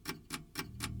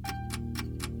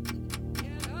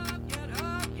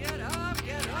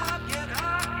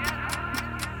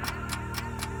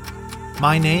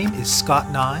My name is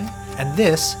Scott Nye, and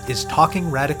this is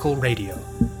Talking Radical Radio.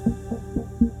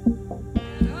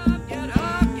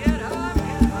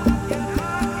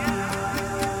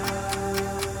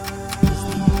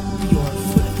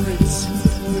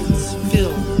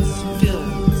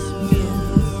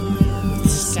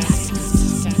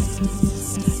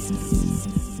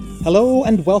 Hello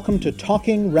and welcome to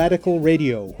Talking Radical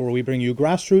Radio, where we bring you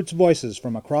grassroots voices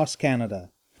from across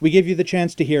Canada. We give you the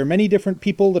chance to hear many different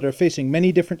people that are facing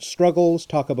many different struggles,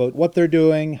 talk about what they're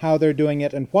doing, how they're doing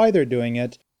it, and why they're doing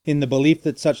it, in the belief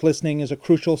that such listening is a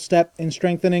crucial step in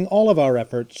strengthening all of our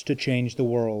efforts to change the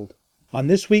world. On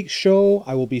this week's show,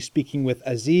 I will be speaking with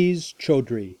Aziz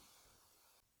Chaudhry.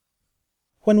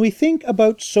 When we think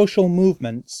about social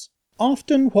movements,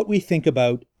 often what we think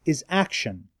about is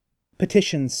action.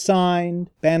 Petitions signed,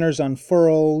 banners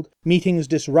unfurled, meetings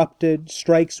disrupted,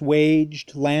 strikes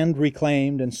waged, land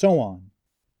reclaimed, and so on.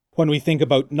 When we think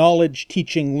about knowledge,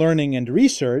 teaching, learning, and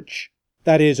research,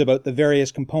 that is, about the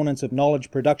various components of knowledge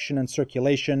production and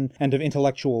circulation and of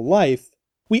intellectual life,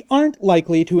 we aren't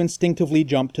likely to instinctively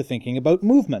jump to thinking about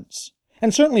movements.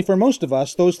 And certainly for most of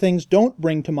us, those things don't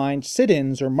bring to mind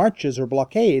sit-ins or marches or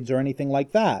blockades or anything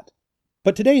like that.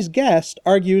 But today's guest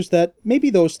argues that maybe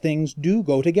those things do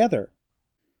go together.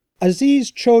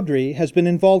 Aziz Chaudhry has been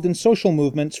involved in social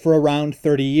movements for around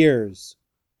 30 years.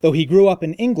 Though he grew up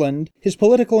in England, his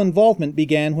political involvement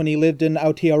began when he lived in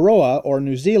Aotearoa, or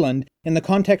New Zealand, in the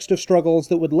context of struggles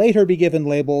that would later be given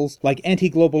labels like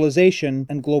anti-globalization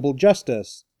and global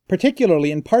justice,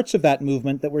 particularly in parts of that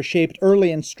movement that were shaped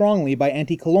early and strongly by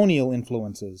anti-colonial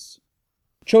influences.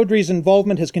 Chaudhry's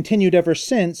involvement has continued ever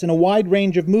since in a wide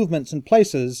range of movements and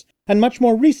places, and much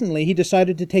more recently he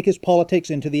decided to take his politics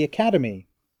into the academy.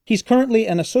 He's currently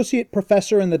an associate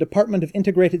professor in the Department of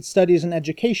Integrated Studies and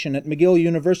Education at McGill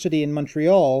University in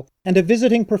Montreal, and a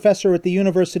visiting professor at the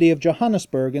University of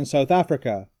Johannesburg in South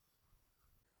Africa.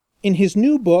 In his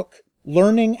new book,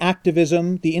 Learning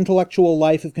Activism, The Intellectual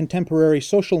Life of Contemporary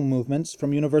Social Movements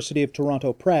from University of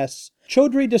Toronto Press,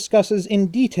 Chaudhry discusses in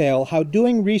detail how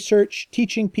doing research,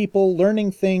 teaching people,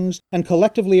 learning things, and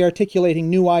collectively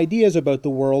articulating new ideas about the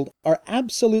world are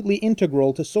absolutely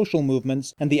integral to social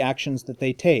movements and the actions that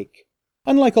they take.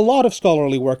 Unlike a lot of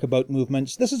scholarly work about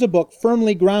movements, this is a book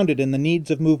firmly grounded in the needs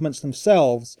of movements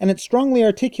themselves, and it strongly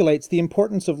articulates the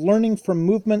importance of learning from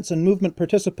movements and movement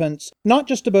participants, not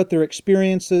just about their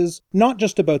experiences, not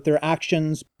just about their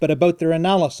actions, but about their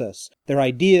analysis, their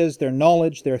ideas, their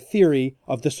knowledge, their theory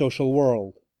of the social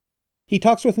world. He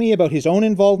talks with me about his own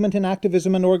involvement in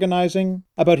activism and organizing,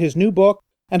 about his new book,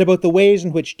 and about the ways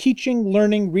in which teaching,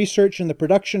 learning, research, and the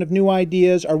production of new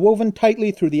ideas are woven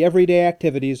tightly through the everyday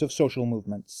activities of social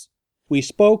movements. We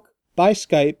spoke by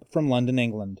Skype from London,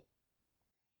 England.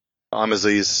 I'm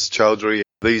Aziz Chaudhry.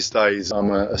 These days I'm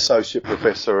an associate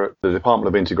professor at the Department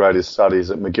of Integrated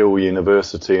Studies at McGill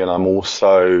University, and I'm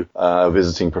also a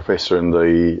visiting professor in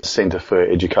the Centre for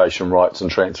Education, Rights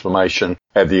and Transformation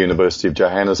at the University of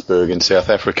Johannesburg in South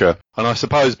Africa. And I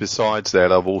suppose besides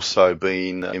that, I've also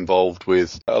been involved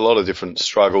with a lot of different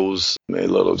struggles, a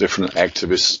lot of different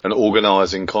activists and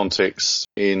organising contexts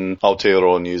in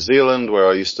Aotearoa, New Zealand, where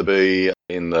I used to be,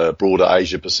 in the broader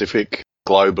Asia Pacific,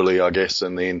 globally, I guess,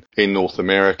 and then in North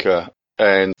America,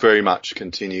 and very much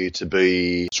continue to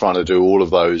be trying to do all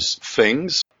of those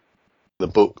things. The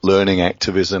book, Learning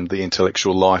Activism, The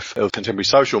Intellectual Life of Contemporary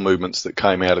Social Movements, that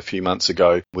came out a few months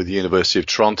ago with the University of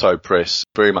Toronto Press,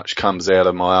 very much comes out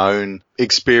of my own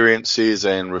experiences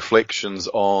and reflections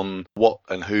on what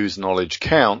and whose knowledge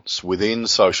counts within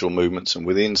social movements and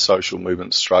within social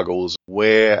movement struggles.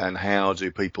 Where and how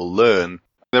do people learn?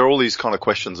 There are all these kind of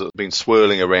questions that have been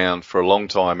swirling around for a long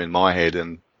time in my head,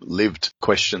 and lived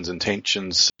questions and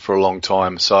tensions for a long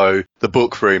time. So the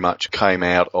book very much came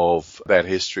out of that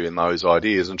history and those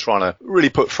ideas, and trying to really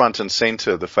put front and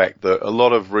centre the fact that a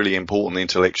lot of really important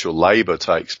intellectual labour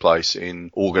takes place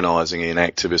in organising in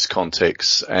activist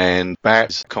contexts, and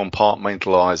perhaps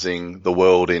compartmentalising the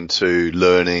world into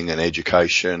learning and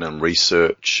education and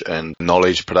research and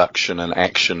knowledge production and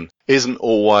action isn't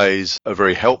always a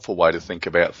very helpful way to think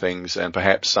about things, and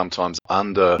perhaps sometimes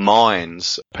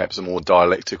undermines perhaps a more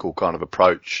dialectical kind of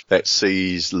approach that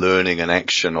sees learning and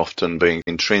action often being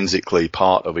intrinsically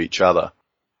part of each other.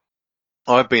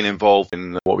 I've been involved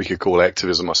in what we could call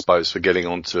activism, I suppose, for getting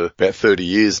on to about 30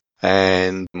 years,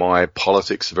 and my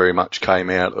politics very much came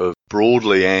out of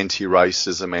broadly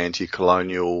anti-racism,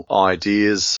 anti-colonial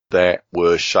ideas that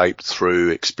were shaped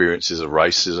through experiences of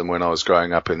racism when I was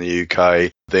growing up in the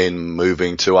UK, then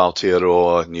moving to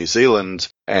Aotearoa, New Zealand,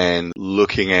 and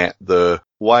looking at the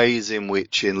ways in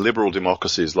which in liberal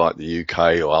democracies like the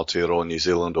UK or Aotearoa, New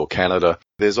Zealand or Canada,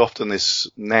 There's often this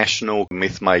national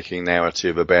myth-making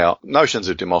narrative about notions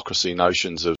of democracy,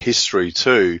 notions of history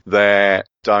too, that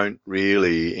don't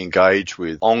really engage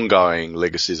with ongoing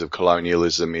legacies of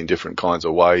colonialism in different kinds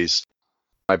of ways.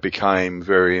 I became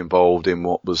very involved in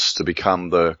what was to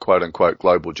become the quote-unquote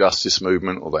global justice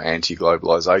movement or the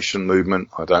anti-globalization movement.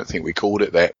 I don't think we called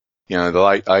it that. The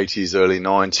late 80s, early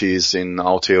 90s in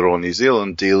Aotearoa, New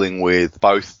Zealand, dealing with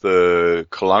both the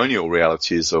colonial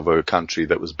realities of a country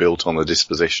that was built on the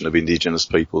dispossession of indigenous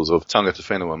peoples of tangata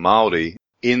whenua Māori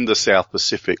in the South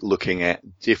Pacific, looking at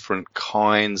different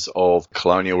kinds of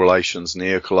colonial relations,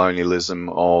 neo-colonialism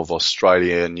of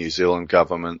Australia, New Zealand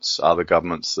governments, other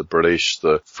governments, the British,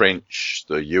 the French,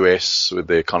 the US with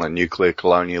their kind of nuclear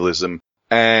colonialism,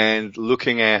 and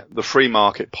looking at the free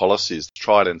market policies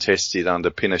tried and tested under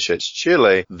Pinochet's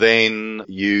Chile, then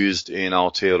used in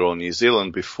Aotearoa, New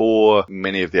Zealand before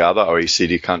many of the other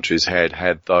OECD countries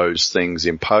had those things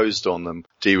imposed on them: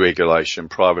 deregulation,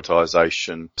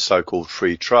 privatisation, so-called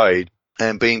free trade,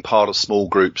 and being part of small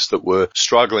groups that were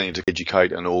struggling to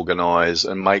educate and organise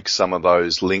and make some of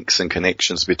those links and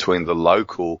connections between the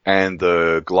local and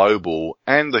the global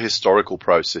and the historical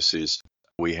processes.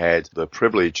 We had the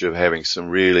privilege of having some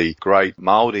really great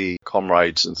Māori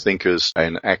comrades and thinkers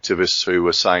and activists who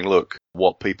were saying, look,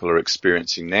 what people are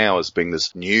experiencing now as being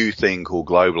this new thing called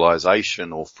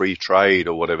globalization or free trade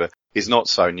or whatever is not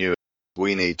so new.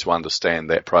 We need to understand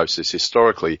that process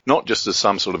historically, not just as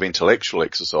some sort of intellectual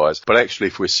exercise, but actually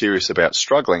if we're serious about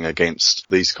struggling against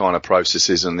these kind of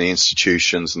processes and the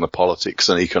institutions and the politics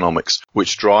and economics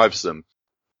which drives them.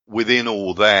 Within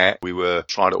all that, we were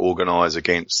trying to organise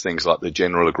against things like the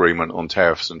General Agreement on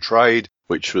Tariffs and Trade,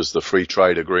 which was the free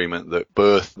trade agreement that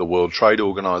birthed the World Trade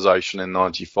Organization in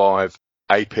 95,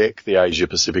 APEC, the Asia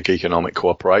Pacific Economic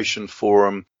Cooperation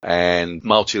Forum, and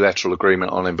multilateral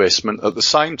agreement on investment, at the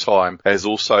same time as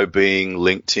also being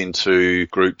linked into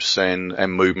groups and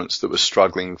movements that were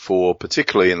struggling for,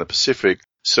 particularly in the Pacific,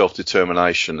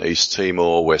 self-determination, East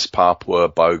Timor, West Papua,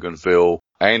 Bougainville,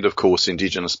 and of course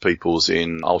indigenous peoples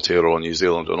in Aotearoa, New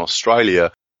Zealand and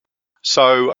Australia.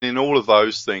 So in all of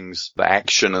those things, the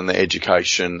action and the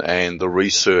education and the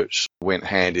research went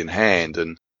hand in hand.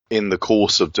 And in the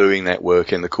course of doing that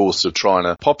work, in the course of trying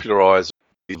to popularise,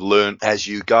 you learn as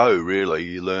you go, really.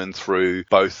 You learn through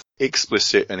both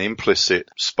explicit and implicit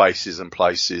spaces and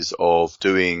places of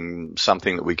doing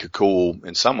something that we could call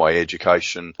in some way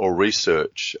education or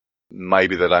research.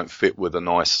 Maybe they don't fit with the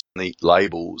nice, neat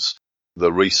labels.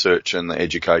 The research and the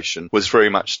education was very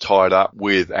much tied up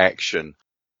with action.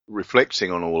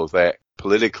 Reflecting on all of that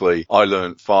politically, I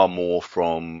learned far more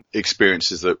from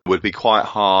experiences that would be quite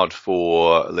hard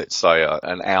for, let's say,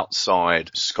 an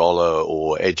outside scholar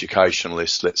or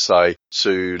educationalist, let's say,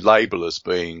 to label as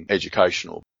being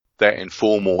educational. That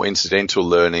informal, incidental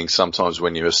learning, sometimes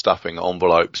when you're stuffing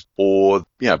envelopes or,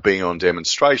 being on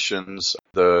demonstrations,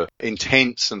 the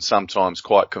intense and sometimes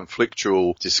quite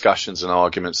conflictual discussions and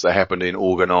arguments that happened in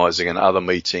organising and other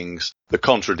meetings, the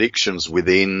contradictions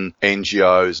within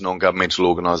NGOs, non-governmental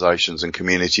organisations and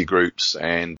community groups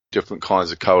and different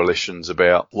kinds of coalitions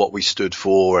about what we stood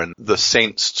for, and the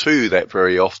sense too that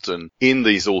very often in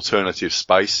these alternative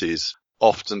spaces,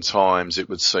 oftentimes it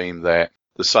would seem that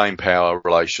the same power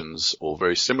relations or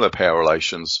very similar power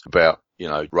relations about,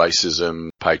 racism,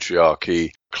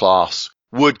 patriarchy, class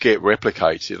would get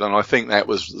replicated. And I think that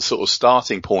was the sort of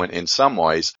starting point in some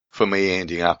ways for me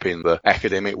ending up in the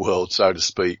academic world, so to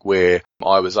speak, where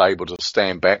I was able to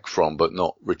stand back from but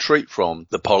not retreat from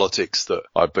the politics that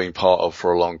I've been part of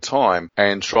for a long time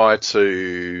and try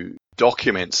to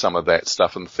document some of that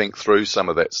stuff and think through some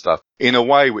of that stuff in a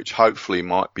way which hopefully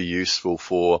might be useful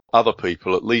for other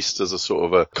people, at least as a sort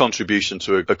of a contribution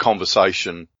to a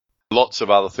conversation. Lots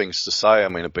of other things to say.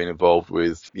 I've been involved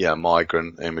with,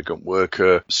 migrant, immigrant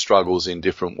worker struggles in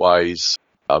different ways.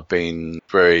 I've been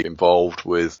very involved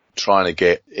with trying to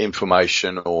get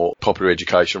information or popular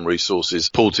education resources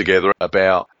pulled together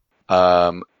about,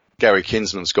 Gary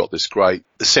Kinsman's got this great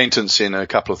sentence in a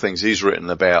couple of things he's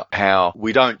written about how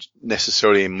we don't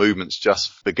necessarily in movements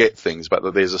just forget things, but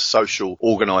that there's a social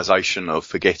organisation of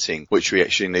forgetting which we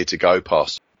actually need to go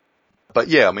past. But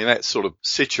that sort of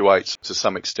situates to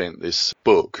some extent this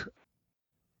book.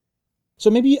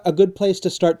 So maybe a good place to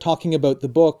start talking about the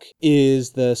book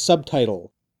is the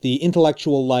subtitle, The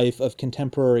Intellectual Life of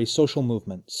Contemporary Social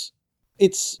Movements.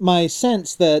 It's my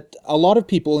sense that a lot of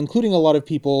people, including a lot of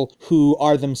people who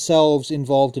are themselves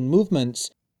involved in movements,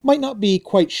 might not be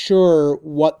quite sure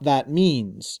what that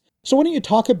means. So why don't you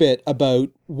talk a bit about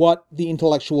what the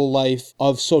intellectual life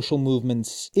of social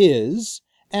movements is,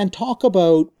 and talk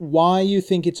about why you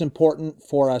think it's important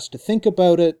for us to think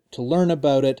about it, to learn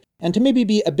about it, and to maybe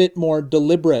be a bit more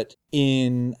deliberate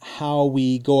in how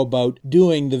we go about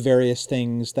doing the various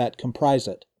things that comprise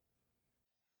it.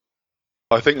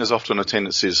 I think there's often a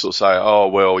tendency to sort of say, oh,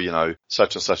 well,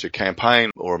 such and such a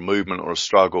campaign or a movement or a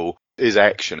struggle is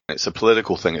action. It's a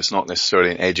political thing. It's not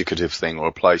necessarily an educative thing or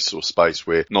a place or space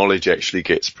where knowledge actually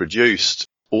gets produced.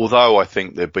 Although I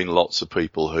think there have been lots of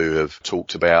people who have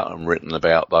talked about and written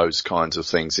about those kinds of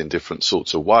things in different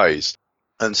sorts of ways.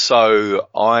 And so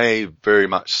I very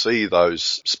much see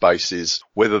those spaces,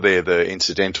 whether they're the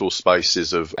incidental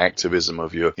spaces of activism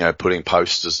of your, putting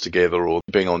posters together or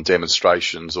being on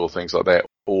demonstrations or things like that,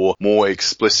 or more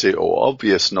explicit or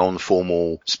obvious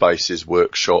non-formal spaces,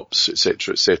 workshops,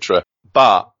 etc.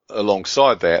 But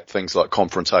alongside that, things like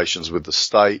confrontations with the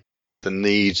state, the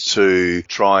need to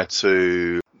try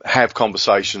to have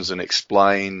conversations and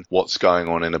explain what's going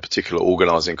on in a particular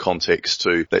organising context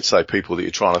to, let's say, people that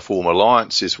you're trying to form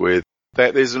alliances with,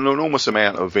 that there's an enormous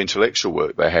amount of intellectual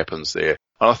work that happens there.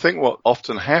 And I think what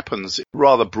often happens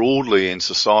rather broadly in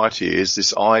society is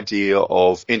this idea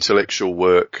of intellectual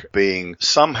work being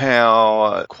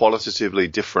somehow qualitatively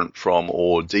different from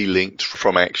or delinked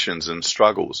from actions and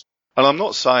struggles. And I'm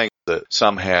not saying that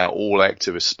somehow all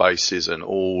activist spaces and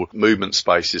all movement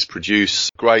spaces produce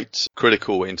great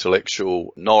critical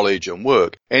intellectual knowledge and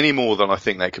work any more than I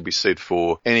think that could be said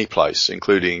for any place,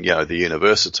 including, the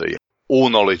university. All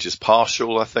knowledge is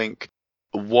partial, I think.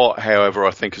 What, however,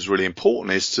 I think is really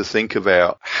important is to think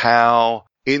about how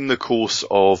in the course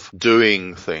of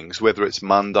doing things, whether it's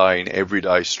mundane,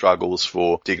 everyday struggles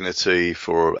for dignity,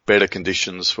 for better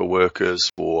conditions for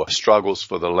workers, for struggles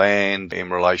for the land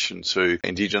in relation to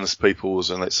Indigenous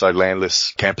peoples and, let's say,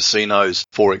 landless campesinos,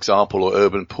 for example, or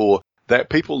urban poor, that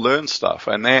people learn stuff,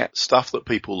 and that stuff that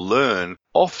people learn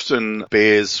often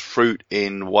bears fruit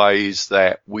in ways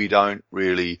that we don't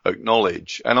really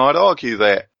acknowledge. And I'd argue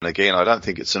that, and again, I don't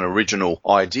think it's an original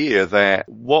idea, that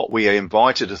what we are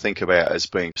invited to think about as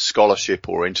being scholarship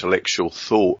or intellectual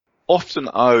thought often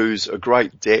owes a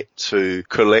great debt to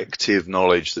collective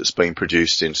knowledge that's been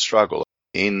produced in struggle.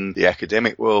 In the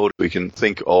academic world, we can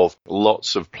think of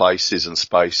lots of places and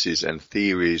spaces and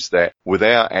theories that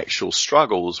without actual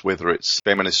struggles, whether it's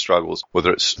feminist struggles,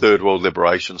 whether it's third world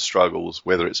liberation struggles,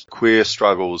 whether it's queer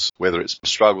struggles, whether it's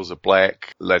struggles of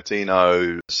Black,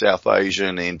 Latino, South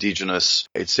Asian, Indigenous,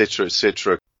 etc.,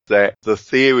 that the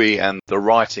theory and the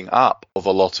writing up of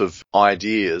a lot of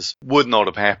ideas would not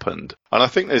have happened. And I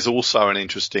think there's also an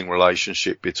interesting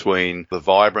relationship between the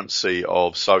vibrancy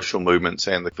of social movements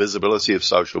and the visibility of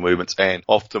social movements and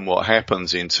often what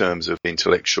happens in terms of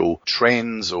intellectual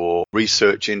trends or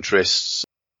research interests.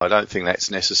 I don't think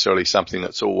that's necessarily something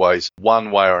that's always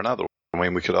one way or another. I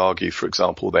mean, we could argue, for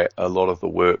example, that a lot of the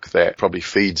work that probably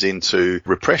feeds into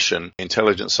repression,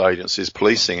 intelligence agencies,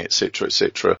 policing,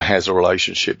 etc., has a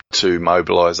relationship to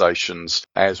mobilisations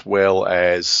as well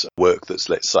as work that's,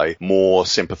 let's say, more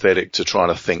sympathetic to trying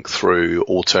to think through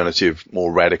alternative,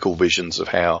 more radical visions of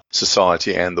how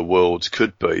society and the world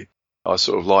could be. I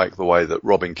sort of like the way that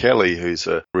Robin Kelley, who's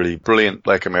a really brilliant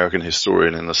Black American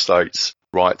historian in the States,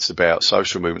 writes about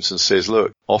social movements and says,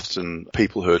 look, often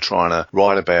people who are trying to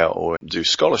write about or do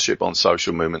scholarship on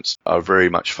social movements are very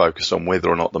much focused on whether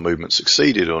or not the movement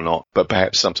succeeded or not. But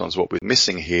perhaps sometimes what we're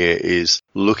missing here is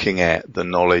looking at the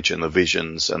knowledge and the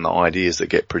visions and the ideas that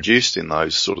get produced in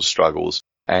those sort of struggles.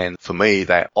 And for me,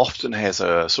 that often has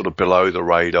a sort of below the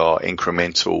radar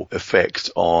incremental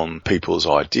effect on people's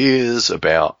ideas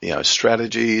about,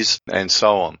 strategies and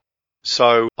so on.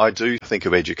 So I do think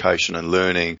of education and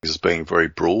learning as being very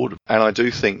broad, and I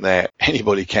do think that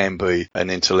anybody can be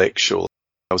an intellectual.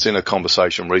 I was in a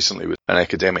conversation recently with an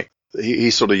academic.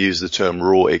 He sort of used the term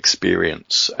raw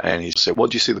experience, and he said, what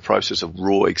do you see the process of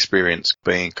raw experience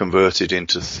being converted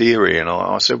into theory? And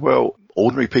I said, well,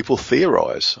 ordinary people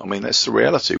theorize. I mean, that's the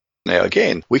reality. Now,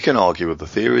 again, we can argue with the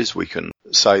theories. We can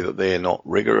say that they're not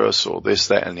rigorous or this,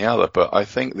 that, and the other. But I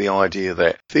think the idea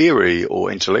that theory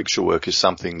or intellectual work is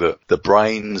something that the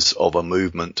brains of a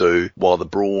movement do while the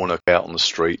brawn are out on the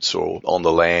streets or on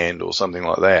the land or something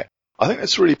like that, I think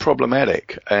that's really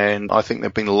problematic. And I think there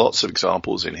have been lots of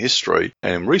examples in history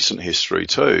and in recent history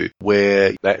too,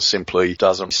 where that simply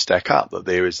doesn't stack up, that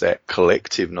there is that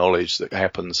collective knowledge that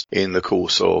happens in the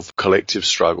course of collective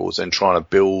struggles and trying to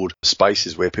build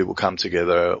spaces where people come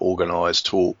together, organise,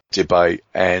 talk, debate,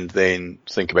 and then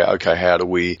think about, okay, how do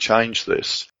we change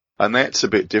this? And that's a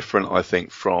bit different, I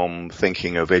think, from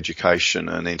thinking of education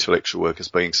and intellectual work as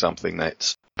being something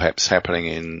that's perhaps happening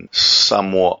in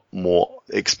somewhat more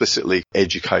explicitly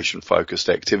education-focused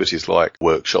activities like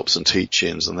workshops and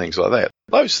teach-ins and things like that.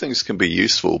 Those things can be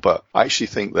useful, but I actually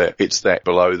think that it's that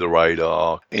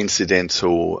below-the-radar,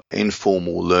 incidental,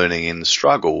 informal learning in the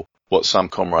struggle, what some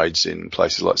comrades in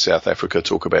places like South Africa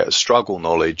talk about as struggle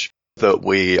knowledge, that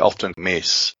we often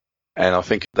miss. And I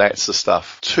think that's the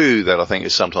stuff too that I think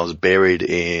is sometimes buried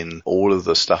in all of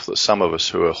the stuff that some of us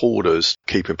who are hoarders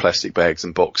keep in plastic bags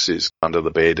and boxes under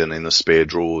the bed and in the spare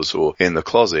drawers or in the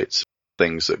closets.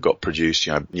 Things that got produced,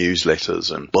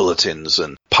 newsletters and bulletins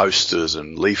and posters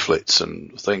and leaflets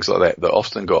and things like that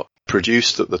often got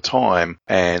produced at the time.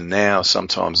 And now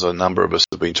sometimes a number of us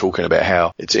have been talking about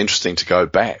how it's interesting to go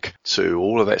back to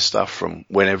all of that stuff from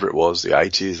whenever it was, the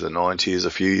 80s, the 90s, a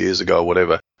few years ago,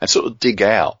 whatever, and sort of dig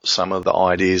out some of the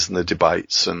ideas and the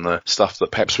debates and the stuff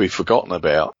that perhaps we've forgotten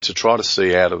about to try to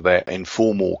see out of that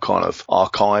informal kind of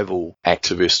archival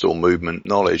activist or movement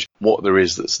knowledge what there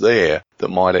is that's there that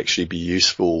might actually be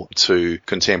useful to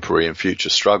contemporary and future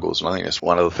struggles. And I think that's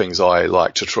one of the things I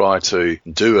like to try to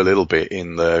do a little bit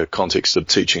in the context of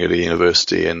teaching at a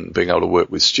university and being able to work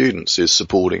with students, is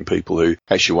supporting people who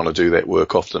actually want to do that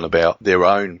work often about their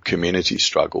own community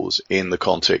struggles in the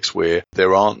context where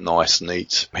there aren't nice,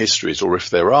 neat histories, or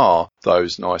if there are,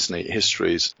 those nice, neat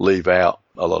histories leave out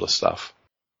a lot of stuff.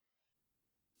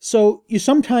 So you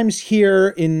sometimes hear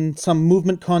in some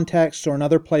movement contexts or in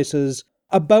other places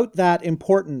about that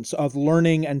importance of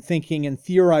learning and thinking and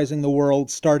theorizing the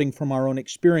world starting from our own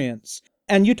experience.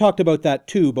 And you talked about that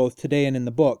too, both today and in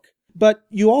the book. But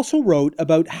you also wrote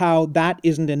about how that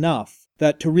isn't enough,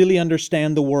 that to really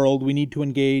understand the world, we need to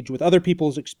engage with other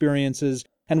people's experiences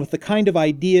and with the kind of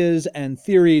ideas and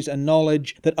theories and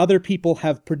knowledge that other people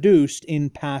have produced in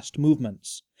past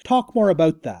movements. Talk more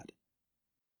about that.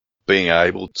 Being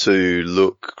able to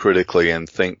look critically and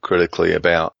think critically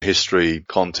about history,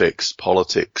 context,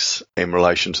 politics in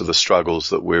relation to the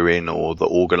struggles that we're in or the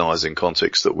organising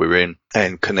context that we're in,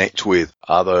 and connect with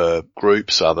other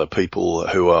groups, other people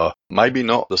who are maybe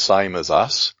not the same as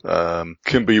us,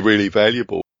 can be really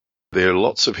valuable. There are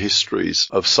lots of histories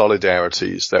of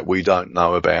solidarities that we don't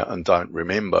know about and don't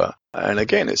remember. And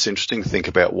again, it's interesting to think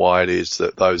about why it is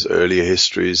that those earlier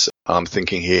histories, I'm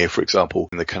thinking here, for example,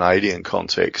 in the Canadian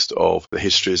context of the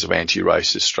histories of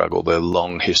anti-racist struggle, the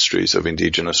long histories of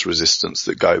Indigenous resistance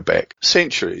that go back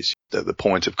centuries, at the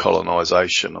point of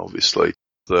colonisation, obviously.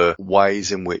 The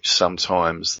ways in which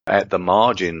sometimes at the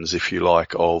margins, if you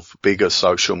like, of bigger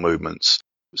social movements,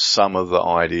 some of the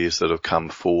ideas that have come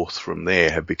forth from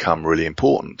there have become really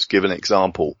important. To give an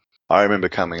example, I remember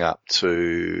coming up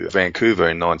to Vancouver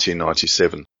in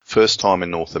 1997. First time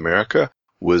in North America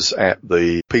was at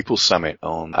the People's Summit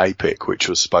on APEC, which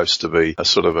was supposed to be a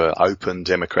sort of an open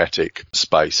democratic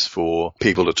space for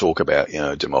people to talk about,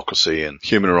 democracy and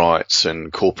human rights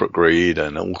and corporate greed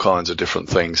and all kinds of different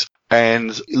things.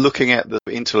 And looking at the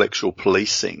intellectual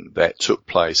policing that took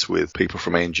place with people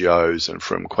from NGOs and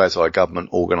from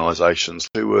quasi-government organisations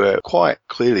who were quite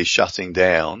clearly shutting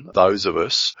down those of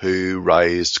us who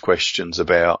raised questions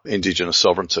about Indigenous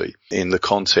sovereignty in the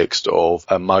context of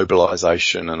a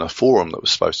mobilisation and a forum that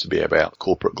was supposed to be about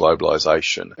corporate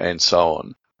globalisation and so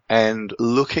on. And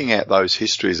looking at those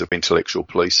histories of intellectual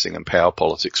policing and power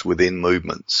politics within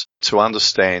movements to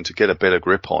understand, to get a better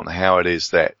grip on how it is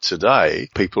that today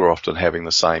people are often having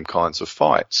the same kinds of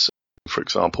fights. For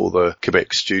example, the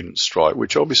Quebec student strike,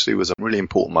 which obviously was a really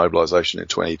important mobilisation in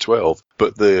 2012,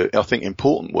 but I think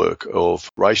important work of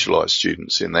racialised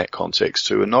students in that context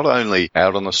who are not only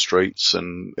out on the streets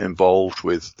and involved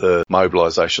with the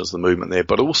mobilisations of the movement there,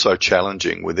 but also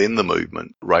challenging within the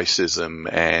movement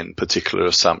racism and particular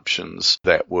assumptions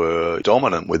that were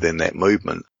dominant within that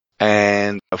movement.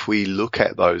 And if we look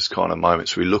at those kind of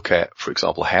moments, we look at, for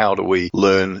example, how do we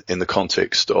learn in the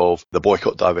context of the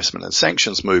boycott, divestment and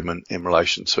sanctions movement in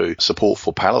relation to support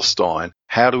for Palestine?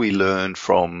 How do we learn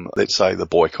from, let's say, the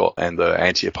boycott and the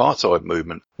anti-apartheid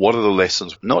movement? What are the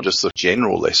lessons, not just the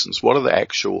general lessons, what are the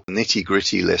actual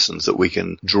nitty-gritty lessons that we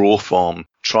can draw from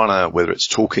trying to, whether it's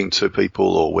talking to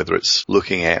people or whether it's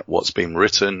looking at what's been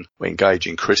written,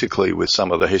 engaging critically with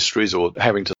some of the histories or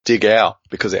having to dig out,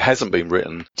 because it hasn't been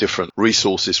written, different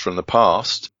resources from the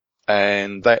past.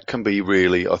 And that can be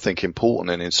really, I think, important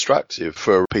and instructive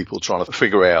for people trying to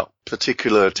figure out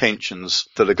particular tensions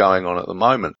that are going on at the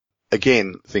moment.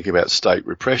 Again, thinking about state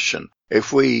repression.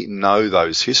 If we know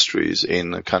those histories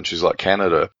in countries like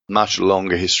Canada, much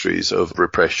longer histories of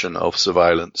repression, of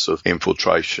surveillance, of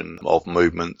infiltration, of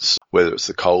movements, whether it's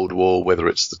the Cold War, whether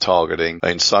it's the targeting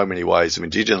in so many ways of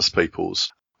Indigenous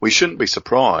peoples, we shouldn't be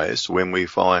surprised when we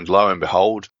find, lo and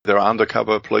behold, there are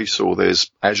undercover police, or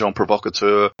there's agent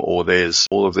provocateur, or there's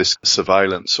all of this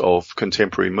surveillance of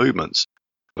contemporary movements.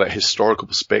 That historical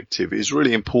perspective is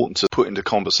really important to put into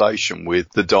conversation with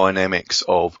the dynamics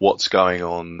of what's going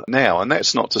on now. And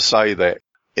that's not to say that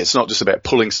it's not just about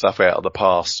pulling stuff out of the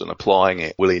past and applying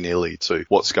it willy-nilly to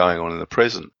what's going on in the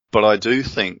present. But I do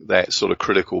think that sort of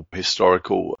critical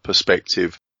historical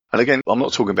perspective, and again, I'm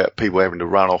not talking about people having to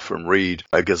run off and read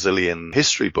a gazillion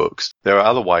history books. There are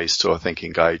other ways to, I think,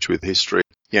 engage with history,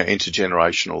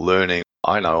 intergenerational learning.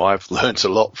 I know I've learnt a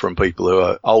lot from people who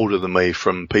are older than me,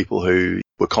 from people who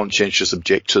were conscientious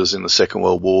objectors in the Second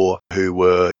World War, who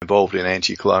were involved in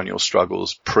anti-colonial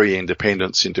struggles,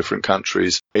 pre-independence in different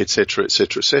countries, etc.,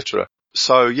 etc., etc.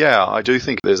 So, yeah, I do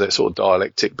think there's that sort of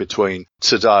dialectic between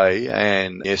today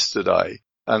and yesterday.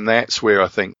 And that's where I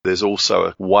think there's also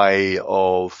a way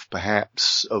of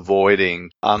perhaps avoiding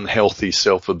unhealthy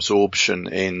self-absorption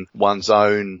in one's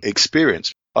own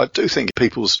experience. I do think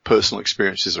people's personal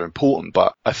experiences are important,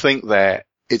 but I think that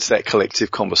it's that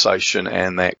collective conversation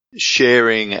and that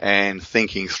sharing and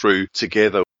thinking through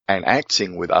together and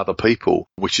acting with other people,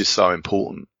 which is so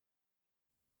important.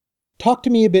 Talk to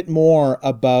me a bit more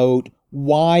about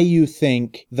why you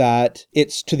think that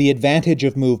it's to the advantage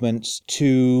of movements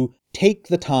to take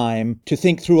the time to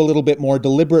think through a little bit more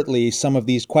deliberately some of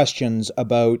these questions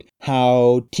about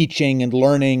how teaching and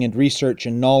learning and research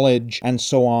and knowledge and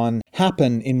so on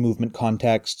happen in movement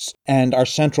contexts and are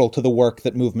central to the work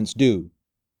that movements do.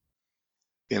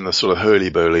 In the sort of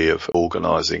hurly-burly of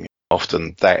organising,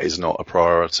 often that is not a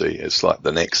priority. It's like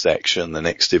the next action, the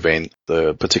next event,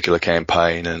 the particular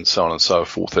campaign, and so on and so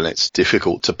forth. And it's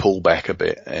difficult to pull back a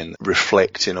bit and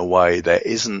reflect in a way that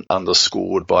isn't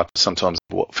underscored by sometimes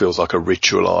what feels like a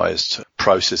ritualised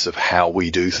process of how we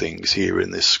do things here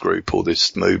in this group or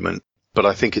this movement. But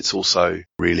I think it's also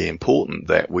really important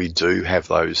that we do have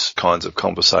those kinds of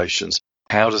conversations.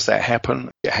 How does that happen?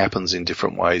 It happens in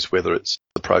different ways, whether it's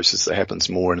the process that happens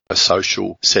more in a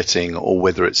social setting or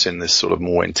whether it's in this sort of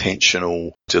more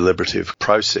intentional, deliberative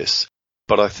process.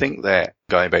 But I think that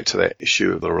going back to that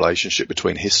issue of the relationship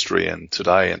between history and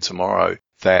today and tomorrow,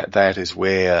 that is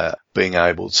where being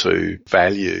able to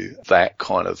value that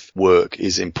kind of work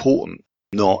is important.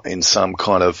 Not in some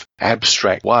kind of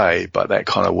abstract way, but that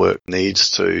kind of work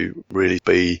needs to really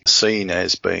be seen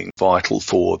as being vital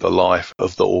for the life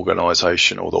of the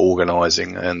organisation or the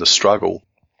organising and the struggle.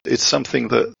 It's something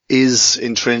that is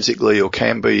intrinsically or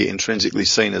can be intrinsically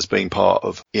seen as being part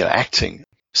of acting.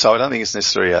 So I don't think it's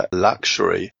necessarily a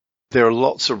luxury. There are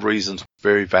lots of reasons,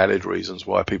 very valid reasons,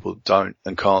 why people don't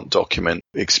and can't document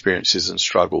experiences and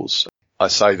struggles. I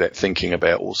say that thinking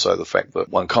about also the fact that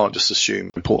one can't just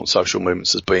assume important social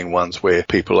movements as being ones where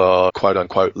people are quote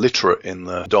unquote literate in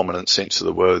the dominant sense of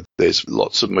the word. There's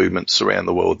lots of movements around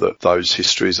the world that those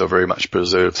histories are very much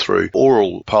preserved through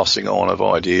oral passing on of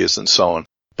ideas and so on.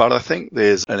 But I think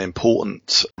there's an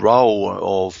important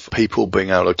role of people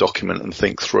being able to document and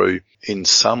think through in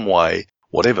some way,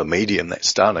 whatever medium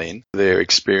that's done in, their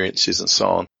experiences and so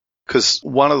on. Because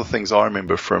one of the things I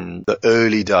remember from the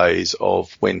early days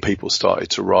of when people started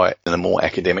to write in a more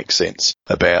academic sense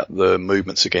about the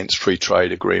movements against free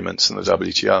trade agreements and the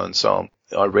WTO and so on,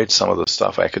 I read some of the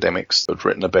stuff academics had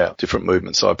written about different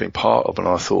movements I've been part of, and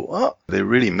I thought, they're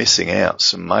really missing out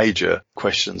some major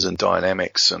questions and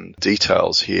dynamics and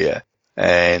details here.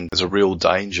 And there's a real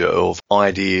danger of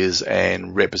ideas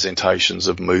and representations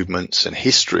of movements and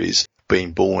histories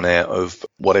being born out of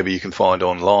whatever you can find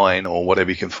online or whatever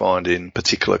you can find in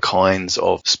particular kinds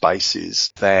of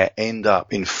spaces that end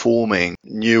up informing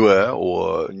newer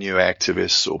or new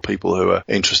activists or people who are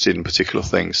interested in particular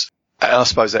things. And I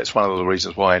suppose that's one of the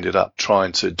reasons why I ended up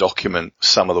trying to document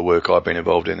some of the work I've been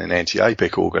involved in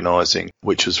anti-APEC organising,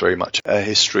 which was very much a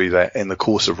history that in the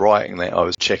course of writing that I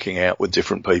was checking out with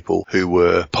different people who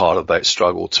were part of that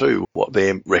struggle too, what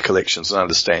their recollections and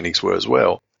understandings were as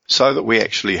well, so that we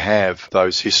actually have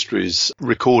those histories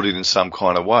recorded in some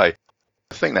kind of way.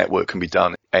 I think that work can be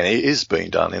done, and it is being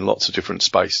done in lots of different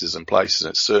spaces and places.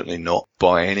 It's certainly not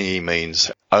by any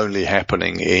means only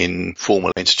happening in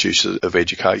formal institutions of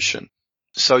education.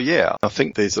 So yeah, I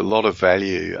think there's a lot of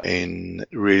value in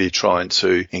really trying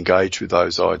to engage with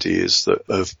those ideas that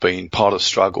have been part of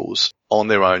struggles on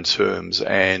their own terms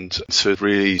and to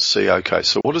really see, okay,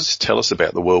 so what does this tell us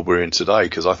about the world we're in today?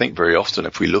 Because I think very often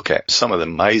if we look at some of the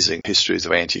amazing histories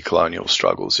of anti-colonial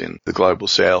struggles in the global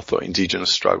south or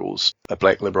indigenous struggles,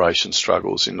 black liberation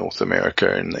struggles in North America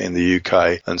and in the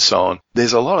UK and so on,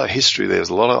 there's a lot of history, there's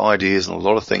a lot of ideas and a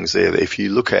lot of things there that if you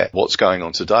look at what's going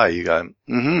on today, you go,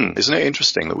 isn't it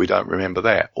interesting that we don't remember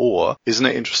that? Or isn't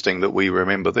it interesting that we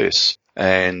remember this?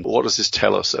 And what does this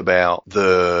tell us about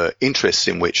the interests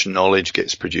in which knowledge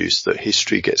gets produced, that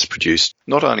history gets produced,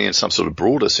 not only in some sort of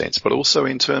broader sense, but also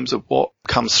in terms of what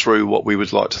comes through what we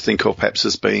would like to think of perhaps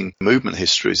as being movement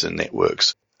histories and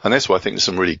networks. And that's why I think there's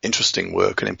some really interesting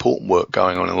work and important work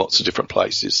going on in lots of different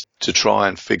places to try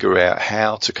and figure out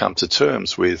how to come to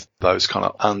terms with those kind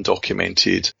of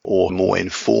undocumented or more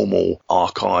informal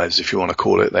archives, if you want to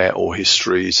call it that, or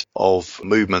histories of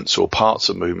movements or parts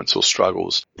of movements or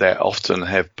struggles that often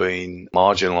have been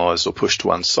marginalised or pushed to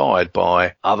one side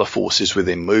by other forces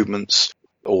within movements,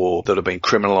 or that have been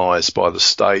criminalised by the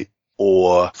state,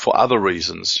 or for other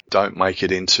reasons don't make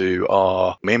it into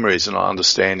our memories and our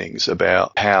understandings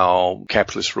about how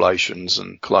capitalist relations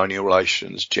and colonial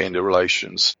relations, gender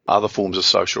relations, other forms of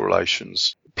social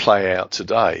relations play out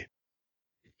today.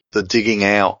 The digging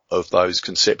out of those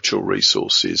conceptual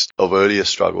resources of earlier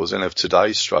struggles and of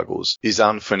today's struggles is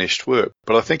unfinished work.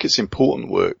 But I think it's important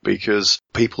work because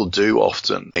people do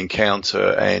often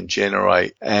encounter and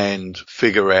generate and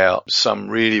figure out some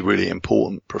really, really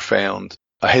important, profound,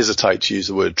 I hesitate to use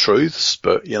the word truths,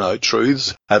 but,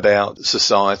 truths about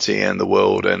society and the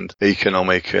world and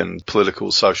economic and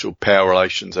political, social power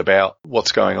relations, about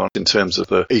what's going on in terms of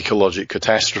the ecologic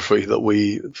catastrophe that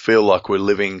we feel like we're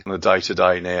living in the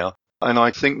day-to-day now. And I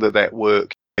think that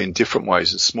work in different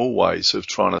ways, in small ways, of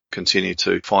trying to continue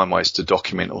to find ways to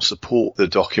document or support the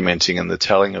documenting and the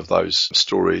telling of those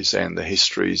stories and the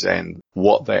histories and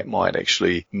what that might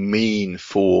actually mean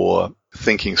for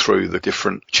thinking through the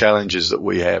different challenges that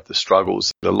we have, the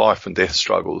struggles, the life and death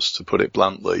struggles, to put it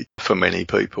bluntly, for many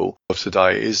people of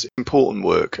today, is important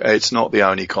work. It's not the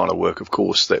only kind of work, of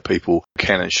course, that people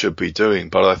can and should be doing.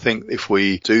 But I think if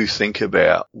we do think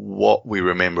about what we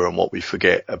remember and what we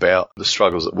forget about the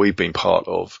struggles that we've been part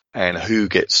of, and who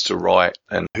gets to write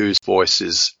and whose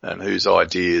voices and whose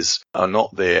ideas are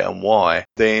not there and why,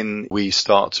 then we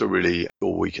start to really,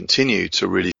 or we continue to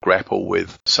really grapple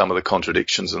with some of the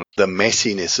contradictions and the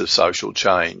messiness of social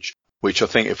change, which I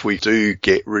think if we do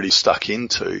get really stuck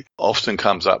into, often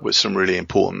comes up with some really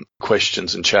important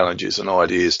questions and challenges and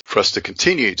ideas for us to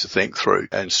continue to think through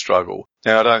and struggle.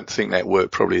 Now, I don't think that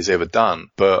work probably is ever done,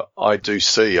 but I do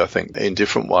see, I think, in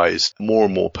different ways, more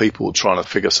and more people trying to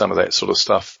figure some of that sort of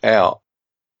stuff out.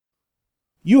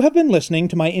 You have been listening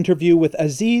to my interview with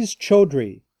Aziz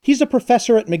Chaudhry. He's a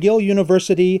professor at McGill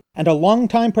University and a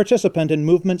longtime participant in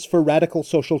movements for radical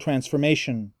social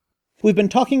transformation. We've been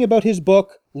talking about his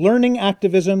book, Learning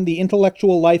Activism, The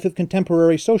Intellectual Life of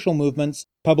Contemporary Social Movements,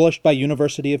 published by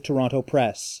University of Toronto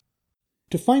Press.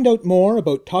 To find out more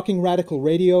about Talking Radical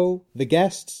Radio, the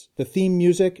guests, the theme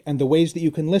music, and the ways that you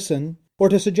can listen, or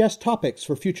to suggest topics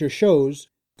for future shows,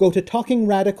 go to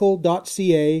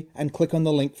talkingradical.ca and click on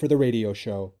the link for the radio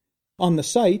show. On the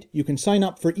site, you can sign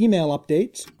up for email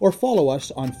updates or follow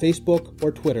us on Facebook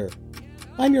or Twitter.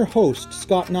 I'm your host,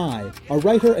 Scott Nye, a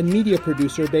writer and media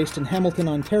producer based in Hamilton,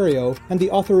 Ontario, and the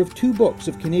author of 2 books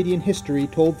of Canadian history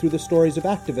told through the stories of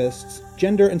activists,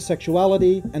 Gender and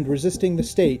Sexuality, and Resisting the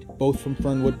State, both from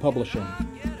Fernwood Publishing.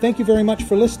 Thank you very much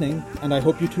for listening, and I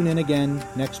hope you tune in again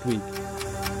next week.